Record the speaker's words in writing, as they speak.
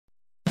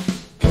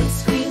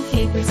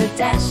capers, a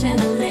dash and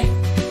a lick.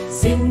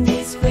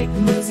 Cindy's quick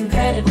moves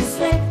incredibly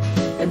slick.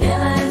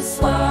 Vanilla and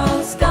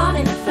swirls gone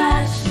in a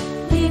flash,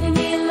 leaving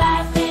me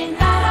laughing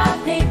at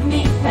our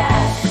picnic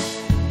bash.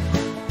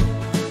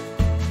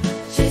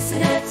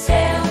 Chasing her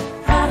tail,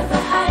 proud of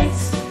her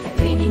heights, her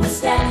creamy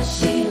mustache,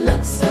 she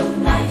looks so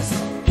nice.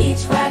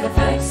 Each wag of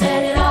her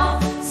said it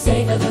all,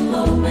 savor the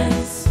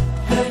moments,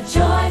 her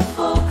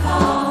joyful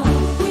call.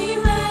 We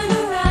ran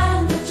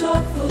around the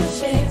joyful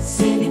chase,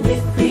 Cindy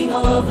with cream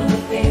all over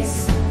her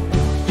face.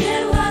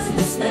 It wasn't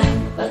the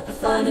smell, but the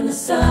fun in the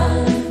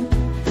sun.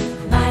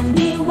 Remind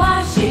me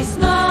why she's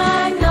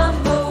my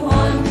number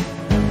one.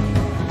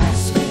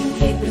 Ice cream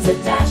capers, a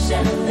dash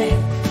and a lick.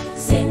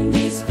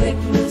 Cindy's quick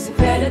moves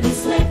incredibly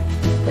slick.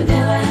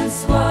 Vanilla and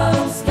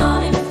swirls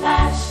gone in a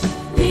flash,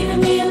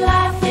 leaving me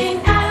laughing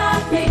at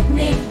our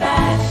picnic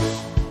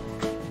bash.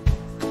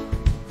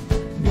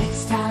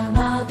 Next time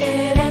I'll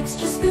get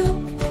extra scoop,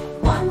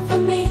 one for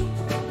me,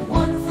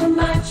 one for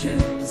my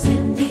troop.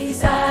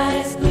 Cindy's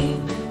eyes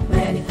gleam,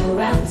 ready for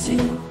round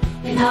two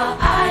in our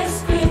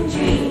ice cream